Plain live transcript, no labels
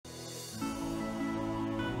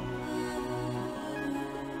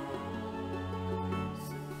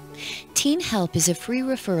Teen Help is a free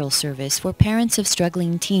referral service for parents of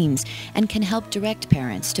struggling teens and can help direct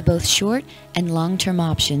parents to both short and long-term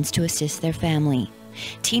options to assist their family.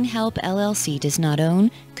 Teen Help LLC does not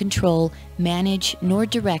own, control, manage, nor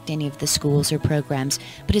direct any of the schools or programs,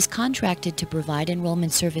 but is contracted to provide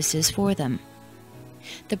enrollment services for them.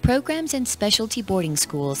 The programs and specialty boarding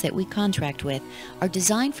schools that we contract with are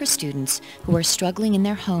designed for students who are struggling in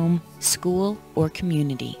their home, school, or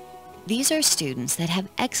community. These are students that have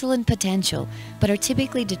excellent potential, but are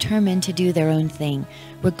typically determined to do their own thing,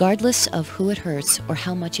 regardless of who it hurts or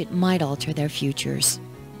how much it might alter their futures.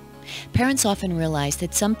 Parents often realize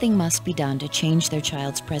that something must be done to change their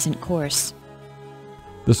child's present course.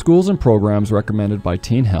 The schools and programs recommended by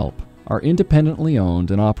Teen Help are independently owned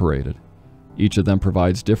and operated. Each of them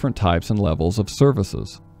provides different types and levels of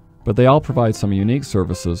services, but they all provide some unique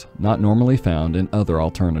services not normally found in other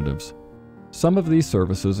alternatives. Some of these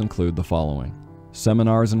services include the following: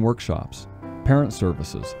 seminars and workshops, parent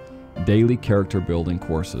services, daily character building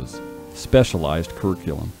courses, specialized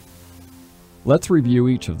curriculum. Let's review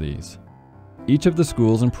each of these. Each of the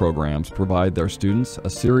schools and programs provide their students a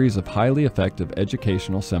series of highly effective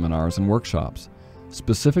educational seminars and workshops,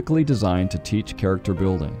 specifically designed to teach character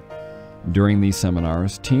building. During these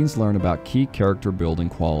seminars, teens learn about key character building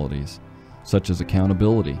qualities, such as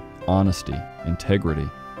accountability, honesty, integrity,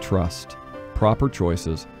 trust, proper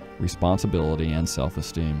choices, responsibility, and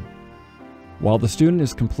self-esteem. While the student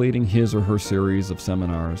is completing his or her series of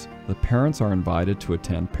seminars, the parents are invited to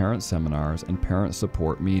attend parent seminars and parent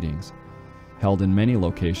support meetings, held in many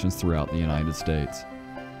locations throughout the United States.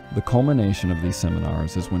 The culmination of these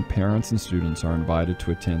seminars is when parents and students are invited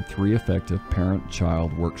to attend 3 effective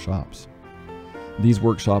parent-child workshops. These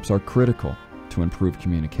workshops are critical to improve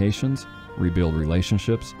communications, rebuild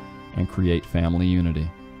relationships, and create family unity.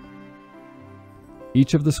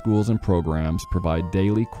 Each of the schools and programs provide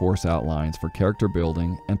daily course outlines for character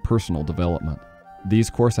building and personal development. These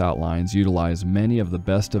course outlines utilize many of the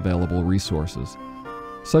best available resources,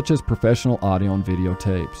 such as professional audio and video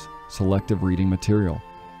tapes, selective reading material,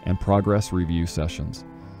 and progress review sessions.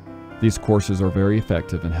 These courses are very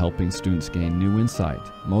effective in helping students gain new insight,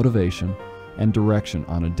 motivation, and direction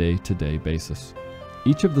on a day-to-day basis.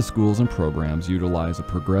 Each of the schools and programs utilize a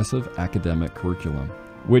progressive academic curriculum,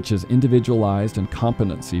 which is individualized and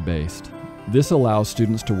competency-based. This allows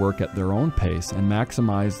students to work at their own pace and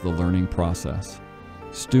maximize the learning process.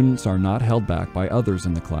 Students are not held back by others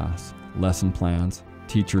in the class, lesson plans,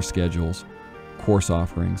 teacher schedules, course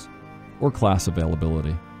offerings, or class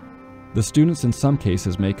availability. The students in some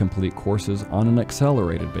cases may complete courses on an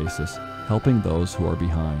accelerated basis, helping those who are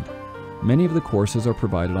behind. Many of the courses are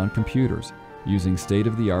provided on computers, using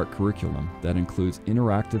state-of-the-art curriculum that includes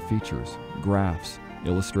interactive features, graphs,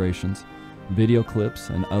 illustrations, video clips,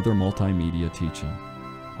 and other multimedia teaching.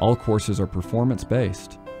 All courses are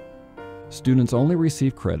performance-based. Students only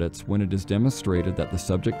receive credits when it is demonstrated that the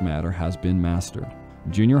subject matter has been mastered.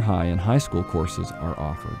 Junior high and high school courses are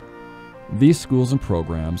offered. These schools and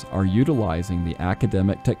programs are utilizing the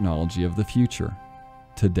academic technology of the future,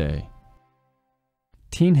 today.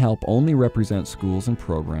 Teen Help only represents schools and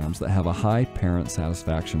programs that have a high parent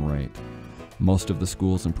satisfaction rate. Most of the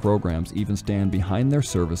schools and programs even stand behind their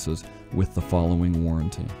services with the following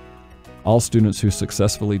warranty. All students who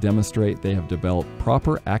successfully demonstrate they have developed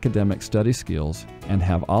proper academic study skills and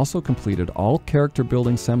have also completed all character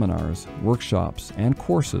building seminars, workshops, and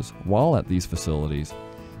courses while at these facilities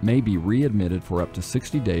may be readmitted for up to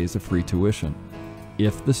 60 days of free tuition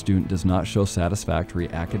if the student does not show satisfactory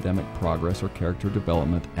academic progress or character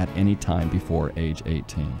development at any time before age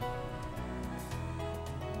 18.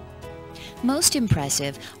 Most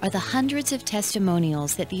impressive are the hundreds of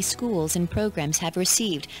testimonials that these schools and programs have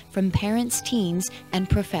received from parents, teens, and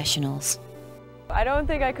professionals. I don't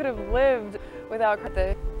think I could have lived without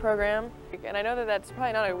the program, and I know that that's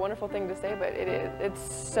probably not a wonderful thing to say, but it is. It's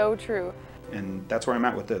so true. And that's where I'm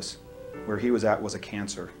at with this. Where he was at was a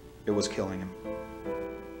cancer. It was killing him.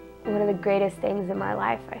 One of the greatest things in my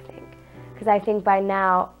life, I think. Because I think by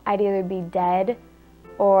now I'd either be dead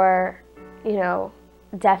or, you know,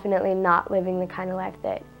 definitely not living the kind of life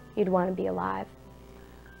that you'd want to be alive.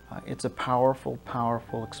 It's a powerful,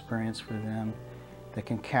 powerful experience for them that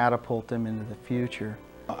can catapult them into the future.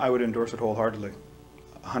 I would endorse it wholeheartedly.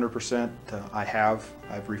 100%.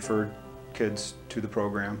 I've referred kids to the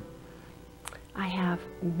program. I have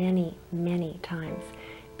many, many times,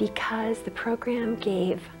 because the program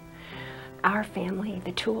gave our family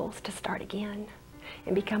the tools to start again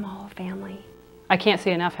and become a whole family. I can't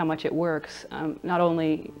say enough how much it works. Not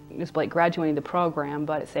only is Blake graduating the program,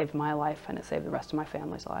 but it saved my life and it saved the rest of my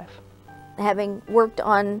family's life. having worked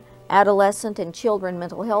on adolescent and children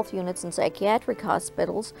mental health units in psychiatric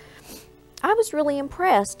hospitals, I was really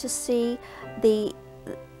impressed to see the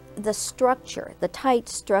structure, the tight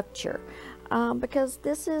structure, because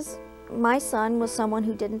my son was someone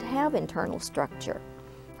who didn't have internal structure,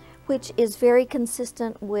 which is very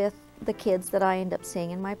consistent with the kids that I end up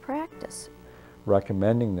seeing in my practice.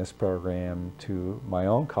 Recommending this program to my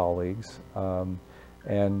own colleagues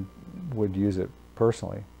and would use it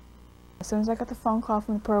personally. As soon as I got the phone call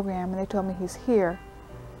from the program and they told me he's here,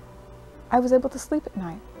 I was able to sleep at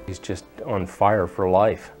night. He's just on fire for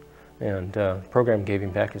life, and the program gave him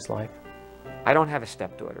back his life. I don't have a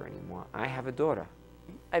stepdaughter anymore. I have a daughter.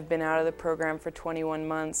 I've been out of the program for 21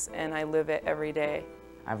 months and I live it every day.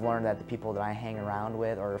 I've learned that the people that I hang around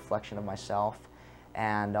with are a reflection of myself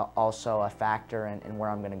and also a factor in where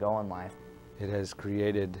I'm going to go in life. It has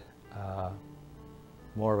created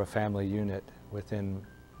more of a family unit within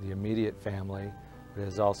the immediate family, but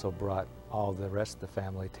has also brought all the rest of the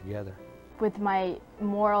family together. With my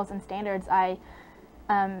morals and standards, I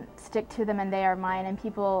stick to them and they are mine,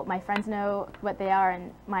 and my friends know what they are,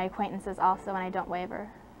 and my acquaintances also, and I don't waver.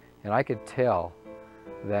 And I could tell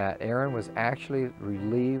that Aaron was actually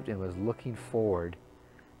relieved and was looking forward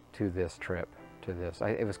to this trip, to this.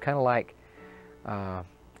 It was kind of like,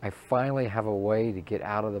 I finally have a way to get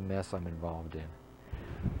out of the mess I'm involved in.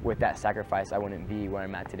 With that sacrifice, I wouldn't be where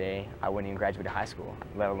I'm at today. I wouldn't even graduate high school,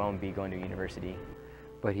 let alone be going to university.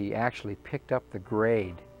 But he actually picked up the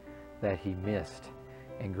grade that he missed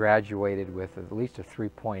and graduated with at least a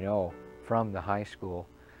 3.0 from the high school,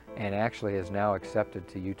 and actually is now accepted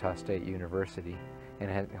to Utah State University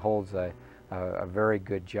and holds a very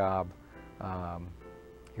good job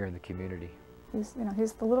here in the community. He's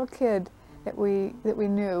the little kid that we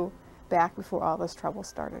knew back before all this trouble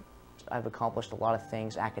started. I've accomplished a lot of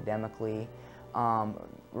things academically,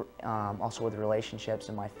 also with relationships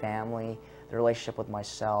in my family, the relationship with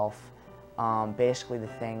myself, basically the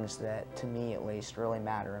things that, to me at least, really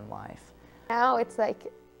matter in life. Now it's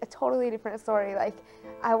like a totally different story. Like,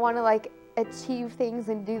 I want to like achieve things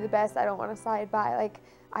and do the best. I don't want to slide by. Like,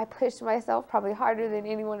 I push myself probably harder than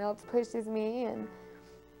anyone else pushes me, and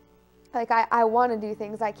like I want to do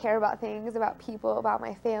things. I care about things, about people, about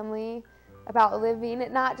my family, about living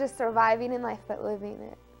it, not just surviving in life, but living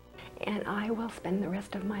it. And I will spend the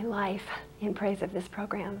rest of my life in praise of this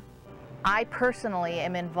program. I personally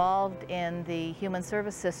am involved in the human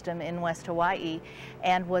service system in West Hawaii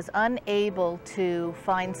and was unable to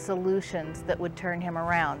find solutions that would turn him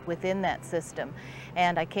around within that system.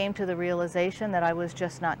 And I came to the realization that I was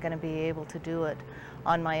just not going to be able to do it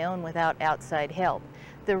on my own without outside help.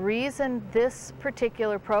 The reason this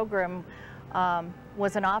particular program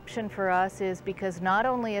was an option for us is because not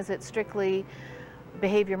only is it strictly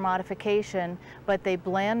behavior modification, but they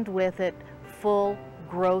blend with it full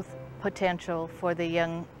growth potential for the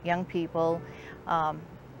young people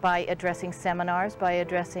by addressing seminars, by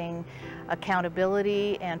addressing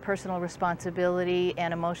accountability and personal responsibility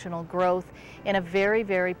and emotional growth in a very,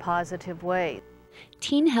 very positive way.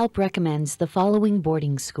 Teen Help recommends the following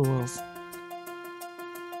boarding schools.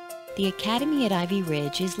 The Academy at Ivy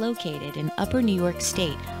Ridge is located in Upper New York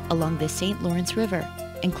State along the St. Lawrence River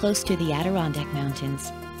and close to the Adirondack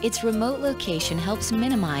Mountains. Its remote location helps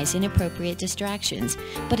minimize inappropriate distractions,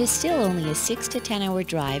 but is still only a 6 to 10 hour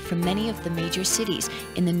drive from many of the major cities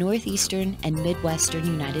in the northeastern and midwestern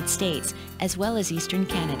United States, as well as eastern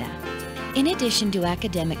Canada. In addition to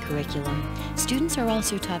academic curriculum, students are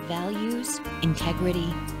also taught values,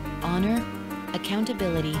 integrity, honor,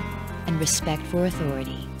 accountability, and respect for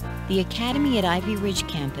authority. The Academy at Ivy Ridge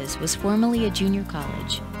campus was formerly a junior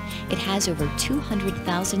college. It has over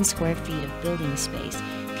 200,000 square feet of building space,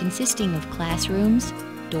 consisting of classrooms,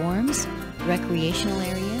 dorms, recreational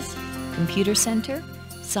areas, computer center,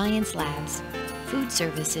 science labs, food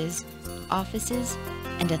services, offices,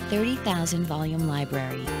 and a 30,000 volume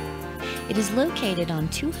library. It is located on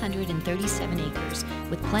 237 acres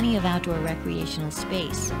with plenty of outdoor recreational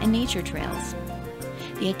space and nature trails.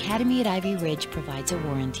 The Academy at Ivy Ridge provides a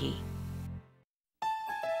warranty.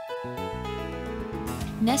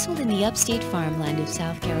 Nestled in the upstate farmland of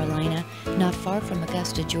South Carolina, not far from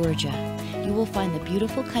Augusta, Georgia, you will find the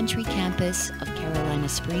beautiful country campus of Carolina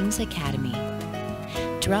Springs Academy.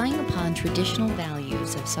 Drawing upon traditional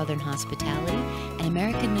values of Southern hospitality and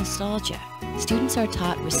American nostalgia, students are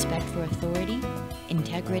taught respect for authority,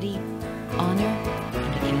 integrity, honor,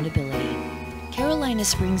 and accountability. Carolina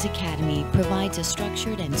Springs Academy provides a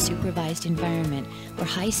structured and supervised environment where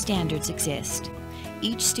high standards exist.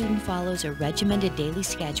 Each student follows a regimented daily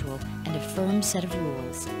schedule and a firm set of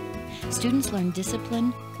rules. Students learn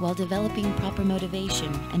discipline while developing proper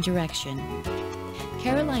motivation and direction.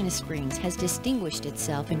 Carolina Springs has distinguished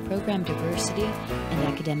itself in program diversity and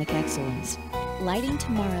academic excellence. Lighting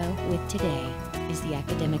tomorrow with today is the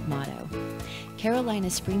academic motto. Carolina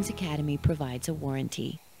Springs Academy provides a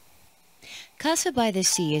warranty. Casa by the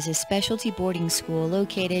Sea is a specialty boarding school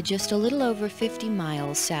located just a little over 50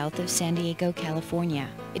 miles south of San Diego, California.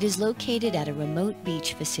 It is located at a remote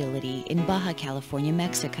beach facility in Baja California,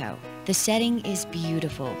 Mexico. The setting is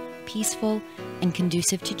beautiful, peaceful, and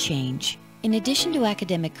conducive to change. In addition to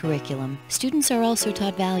academic curriculum, students are also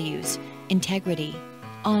taught values, integrity,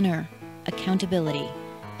 honor, accountability,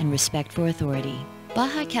 and respect for authority.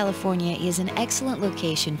 Baja California is an excellent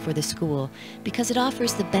location for the school because it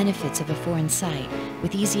offers the benefits of a foreign site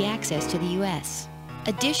with easy access to the U.S.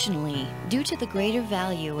 Additionally, due to the greater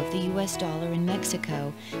value of the U.S. dollar in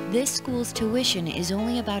Mexico, this school's tuition is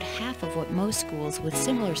only about half of what most schools with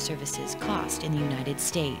similar services cost in the United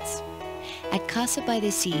States. At Casa by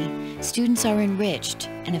the Sea, students are enriched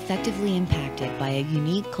and effectively impacted by a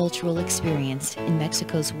unique cultural experience in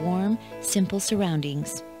Mexico's warm, simple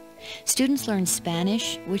surroundings. Students learn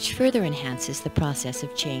Spanish, which further enhances the process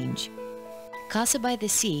of change. Casa by the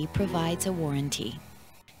Sea provides a warranty.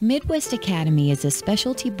 Midwest Academy is a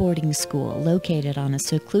specialty boarding school located on a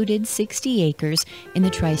secluded 60 acres in the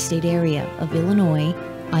tri-state area of Illinois,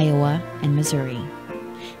 Iowa, and Missouri.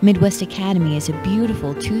 Midwest Academy is a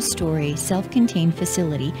beautiful two-story, self-contained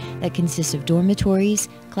facility that consists of dormitories,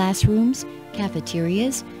 classrooms,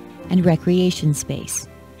 cafeterias, and recreation space.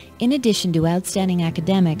 In addition to outstanding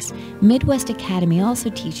academics, Midwest Academy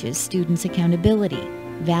also teaches students accountability,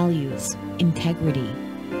 values, integrity,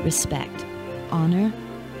 respect, honor,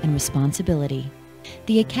 and responsibility.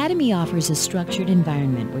 The Academy offers a structured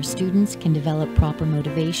environment where students can develop proper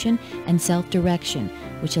motivation and self-direction,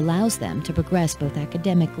 which allows them to progress both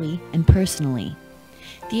academically and personally.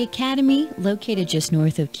 The Academy, located just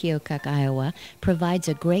north of Keokuk, Iowa, provides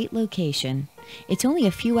a great location. It's only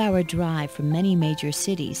a few-hour drive from many major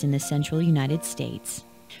cities in the central United States.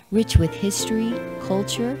 Rich with history,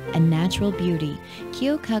 culture, and natural beauty,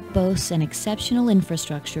 Keokuk boasts an exceptional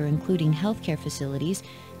infrastructure including healthcare facilities,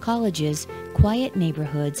 colleges, quiet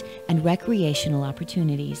neighborhoods, and recreational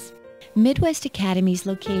opportunities. Midwest Academy's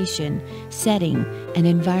location, setting, and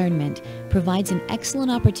environment provides an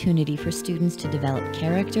excellent opportunity for students to develop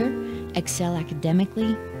character, excel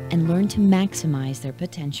academically, and learn to maximize their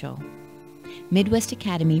potential. Midwest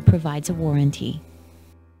Academy provides a warranty.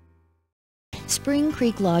 Spring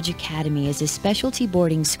Creek Lodge Academy is a specialty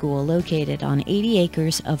boarding school located on 80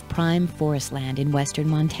 acres of prime forest land in western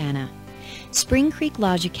Montana. Spring Creek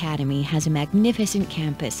Lodge Academy has a magnificent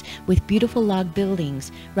campus with beautiful log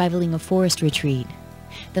buildings rivaling a forest retreat.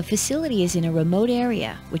 The facility is in a remote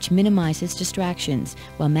area, which minimizes distractions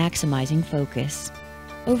while maximizing focus.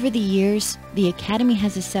 Over the years, the Academy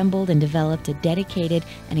has assembled and developed a dedicated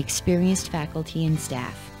and experienced faculty and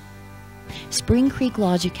staff. Spring Creek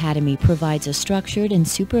Lodge Academy provides a structured and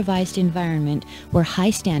supervised environment where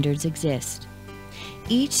high standards exist.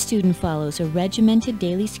 Each student follows a regimented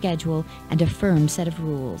daily schedule and a firm set of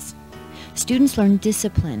rules. Students learn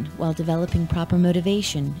discipline while developing proper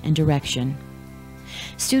motivation and direction.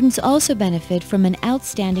 Students also benefit from an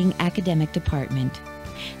outstanding academic department.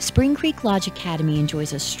 Spring Creek Lodge Academy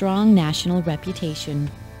enjoys a strong national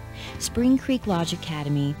reputation. Spring Creek Lodge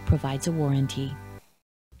Academy provides a warranty.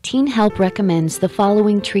 Teen Help recommends the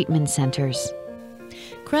following treatment centers.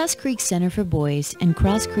 Cross Creek Center for Boys and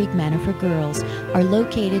Cross Creek Manor for Girls are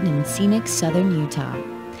located in scenic southern Utah.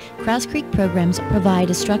 Cross Creek programs provide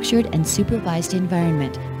a structured and supervised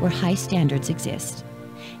environment where high standards exist.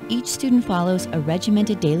 Each student follows a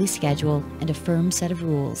regimented daily schedule and a firm set of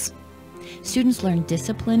rules. Students learn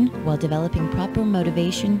discipline while developing proper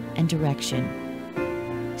motivation and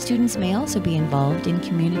direction. Students may also be involved in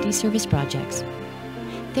community service projects.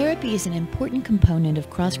 Therapy is an important component of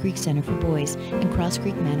Cross Creek Center for Boys and Cross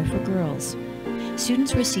Creek Manor for Girls.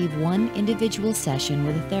 Students receive one individual session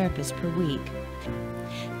with a therapist per week.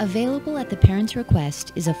 Available at the parent's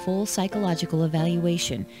request is a full psychological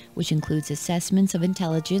evaluation, which includes assessments of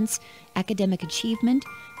intelligence, academic achievement,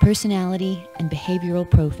 personality, and behavioral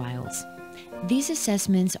profiles. These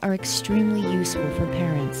assessments are extremely useful for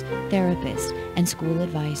parents, therapists, and school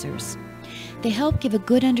advisors. They help give a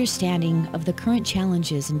good understanding of the current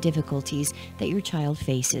challenges and difficulties that your child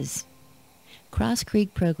faces. Cross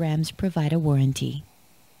Creek programs provide a warranty.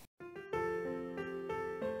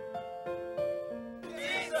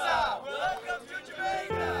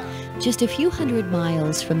 Just a few hundred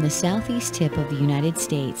miles from the southeast tip of the United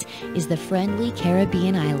States is the friendly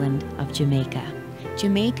Caribbean island of Jamaica.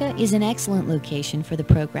 Jamaica is an excellent location for the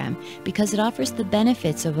program because it offers the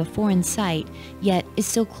benefits of a foreign site, yet is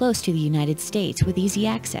so close to the United States with easy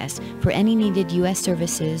access for any needed U.S.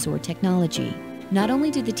 services or technology. Not only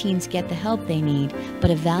do the teens get the help they need, but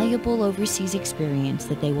a valuable overseas experience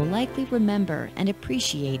that they will likely remember and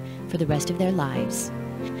appreciate for the rest of their lives.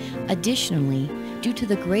 Additionally, due to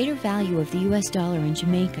the greater value of the U.S. dollar in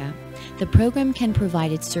Jamaica, the program can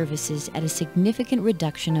provide its services at a significant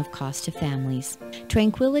reduction of cost to families.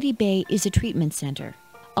 Tranquility Bay is a treatment center.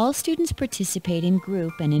 All students participate in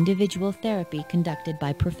group and individual therapy conducted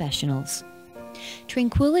by professionals.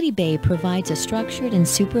 Tranquility Bay provides a structured and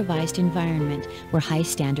supervised environment where high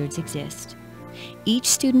standards exist. Each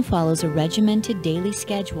student follows a regimented daily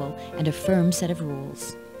schedule and a firm set of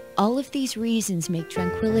rules. All of these reasons make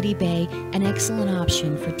Tranquility Bay an excellent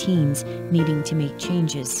option for teens needing to make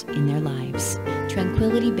changes in their lives.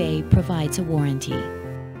 Tranquility Bay provides a warranty.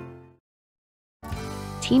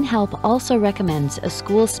 Teen Help also recommends a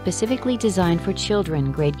school specifically designed for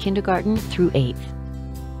children grade kindergarten through 8th.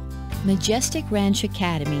 Majestic Ranch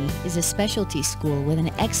Academy is a specialty school with an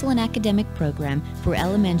excellent academic program for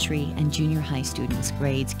elementary and junior high students,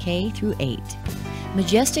 grades K through 8.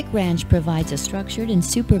 Majestic Ranch provides a structured and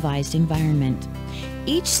supervised environment.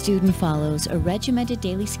 Each student follows a regimented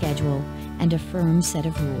daily schedule and a firm set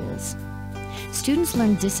of rules. Students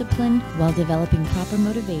learn discipline while developing proper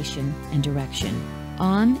motivation and direction.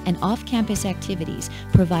 On- and off-campus activities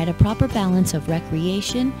provide a proper balance of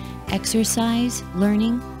recreation, exercise,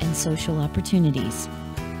 learning, and social opportunities.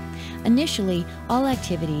 Initially, all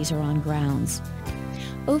activities are on grounds.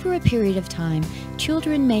 Over a period of time,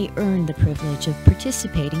 children may earn the privilege of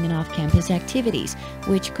participating in off-campus activities,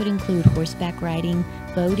 which could include horseback riding,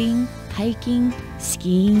 boating, hiking,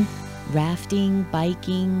 skiing, rafting,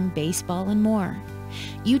 biking, baseball, and more.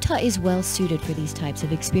 Utah is well suited for these types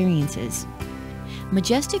of experiences.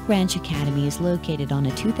 Majestic Ranch Academy is located on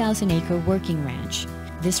a 2,000-acre working ranch.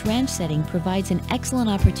 This ranch setting provides an excellent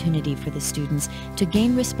opportunity for the students to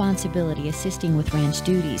gain responsibility assisting with ranch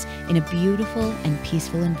duties in a beautiful and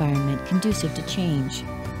peaceful environment conducive to change.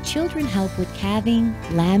 Children help with calving,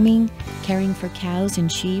 lambing, caring for cows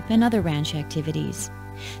and sheep, and other ranch activities.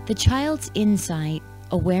 The child's insight,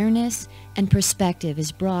 awareness, and perspective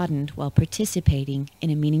is broadened while participating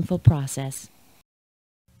in a meaningful process.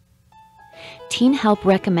 Teen Help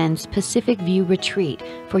recommends Pacific View Retreat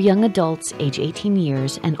for young adults age 18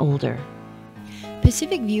 years and older.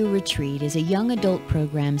 Pacific View Retreat is a young adult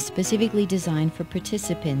program specifically designed for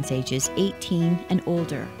participants ages 18 and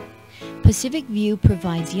older. Pacific View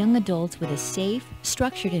provides young adults with a safe,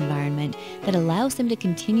 structured environment that allows them to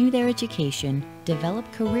continue their education, develop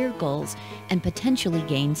career goals, and potentially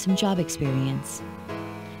gain some job experience.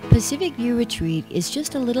 Pacific View Retreat is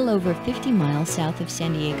just a little over 50 miles south of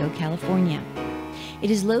San Diego, California.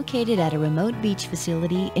 It is located at a remote beach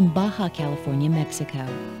facility in Baja California, Mexico.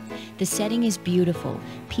 The setting is beautiful,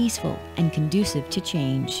 peaceful, and conducive to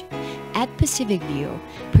change. At Pacific View,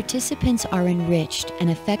 participants are enriched and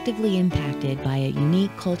effectively impacted by a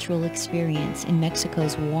unique cultural experience in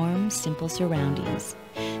Mexico's warm, simple surroundings.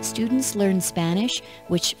 Students learn Spanish,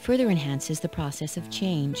 which further enhances the process of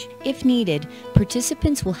change. If needed,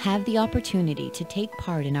 participants will have the opportunity to take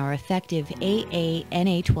part in our effective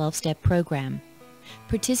AA-NA 12-step program.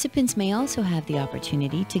 Participants may also have the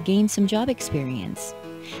opportunity to gain some job experience.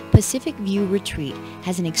 Pacific View Retreat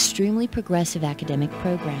has an extremely progressive academic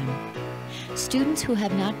program. Students who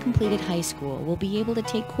have not completed high school will be able to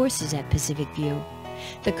take courses at Pacific View.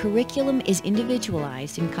 The curriculum is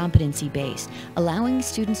individualized and competency-based, allowing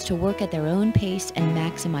students to work at their own pace and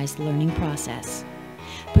maximize the learning process.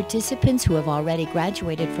 Participants who have already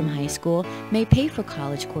graduated from high school may pay for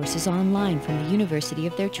college courses online from the university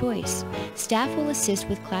of their choice. Staff will assist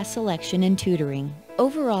with class selection and tutoring.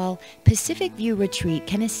 Overall, Pacific View Retreat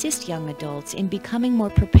can assist young adults in becoming more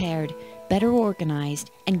prepared, better organized,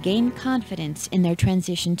 and gain confidence in their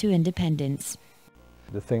transition to independence.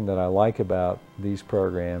 The thing that I like about these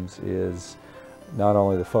programs is not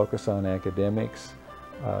only the focus on academics,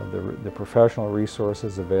 the professional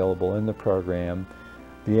resources available in the program,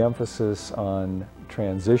 the emphasis on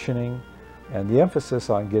transitioning, and the emphasis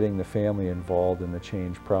on getting the family involved in the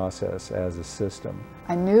change process as a system.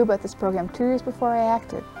 I knew about this program 2 years before I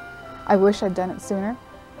acted. I wish I'd done it sooner.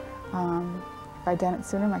 If I'd done it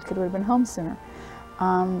sooner, my kid would have been home sooner.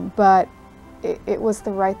 But it was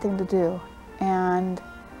the right thing to do. And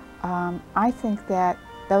I think that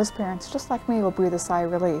those parents, just like me, will breathe a sigh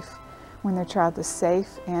of relief when their child is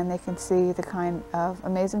safe and they can see the kind of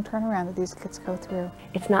amazing turnaround that these kids go through.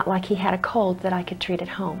 It's not like he had a cold that I could treat at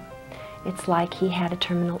home. It's like he had a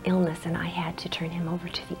terminal illness and I had to turn him over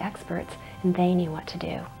to the experts and they knew what to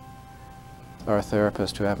do. Our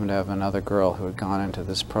therapist, who happened to have another girl who had gone into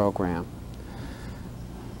this program,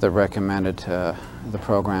 that recommended the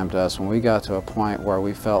program to us, when we got to a point where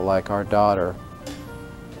we felt like our daughter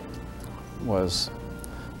was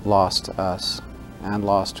lost to us and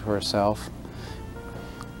lost to herself,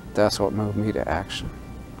 that's what moved me to action.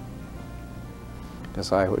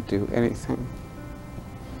 Because I would do anything.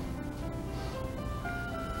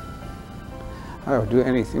 I would do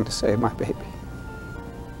anything to save my baby.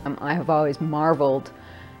 I have always marveled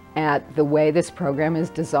at the way this program is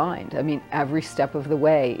designed. I mean, every step of the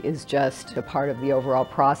way is just a part of the overall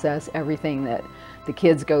process. Everything that the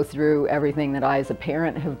kids go through, everything that I as a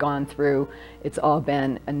parent have gone through, it's all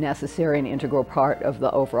been a necessary and integral part of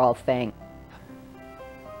the overall thing.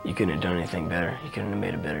 You couldn't have done anything better. You couldn't have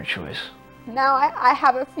made a better choice. Now I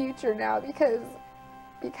have a future now because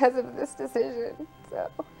of this decision, so.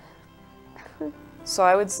 So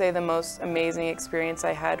I would say the most amazing experience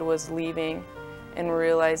I had was leaving and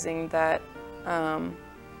realizing that I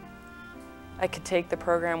could take the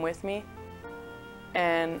program with me,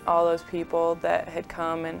 and all those people that had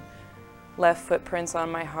come and left footprints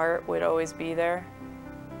on my heart would always be there,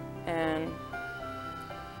 and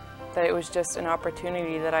that it was just an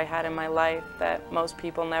opportunity that I had in my life that most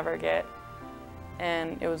people never get,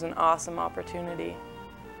 and it was an awesome opportunity.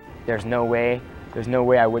 There's no way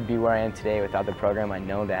I would be where I am today without the program. I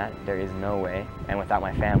know that. There is no way. And without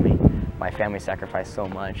my family. My family sacrificed so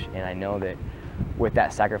much, and I know that with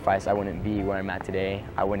that sacrifice, I wouldn't be where I'm at today.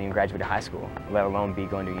 I wouldn't even graduate high school, let alone be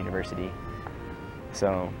going to university.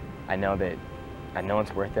 So I know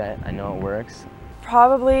it's worth it. I know it works.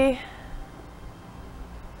 Probably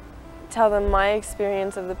tell them my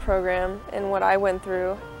experience of the program and what I went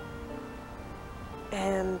through,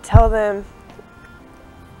 and tell them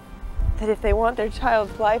that if they want their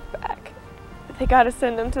child's life back, they gotta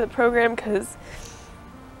send them to the program, because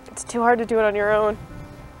it's too hard to do it on your own.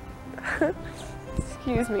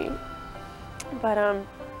 Excuse me. But I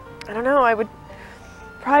don't know, I would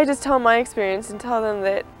probably just tell my experience and tell them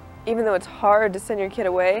that even though it's hard to send your kid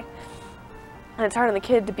away, and it's hard on the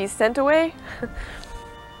kid to be sent away,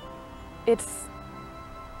 it's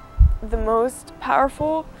the most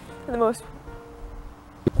powerful and the most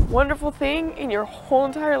wonderful thing in your whole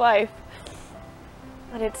entire life.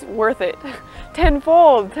 And it's worth it.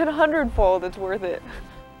 Tenfold, 100-fold, it's worth it.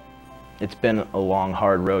 It's been a long,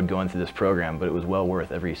 hard road going through this program, but it was well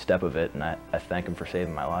worth every step of it, and I thank him for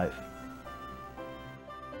saving my life.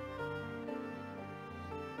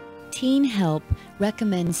 Teen Help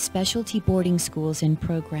recommends specialty boarding schools and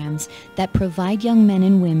programs that provide young men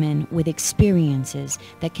and women with experiences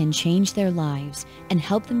that can change their lives and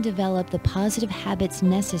help them develop the positive habits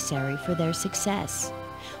necessary for their success.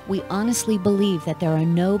 We honestly believe that there are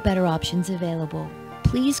no better options available.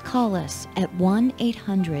 Please call us at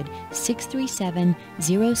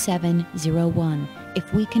 1-800-637-0701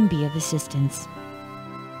 if we can be of assistance.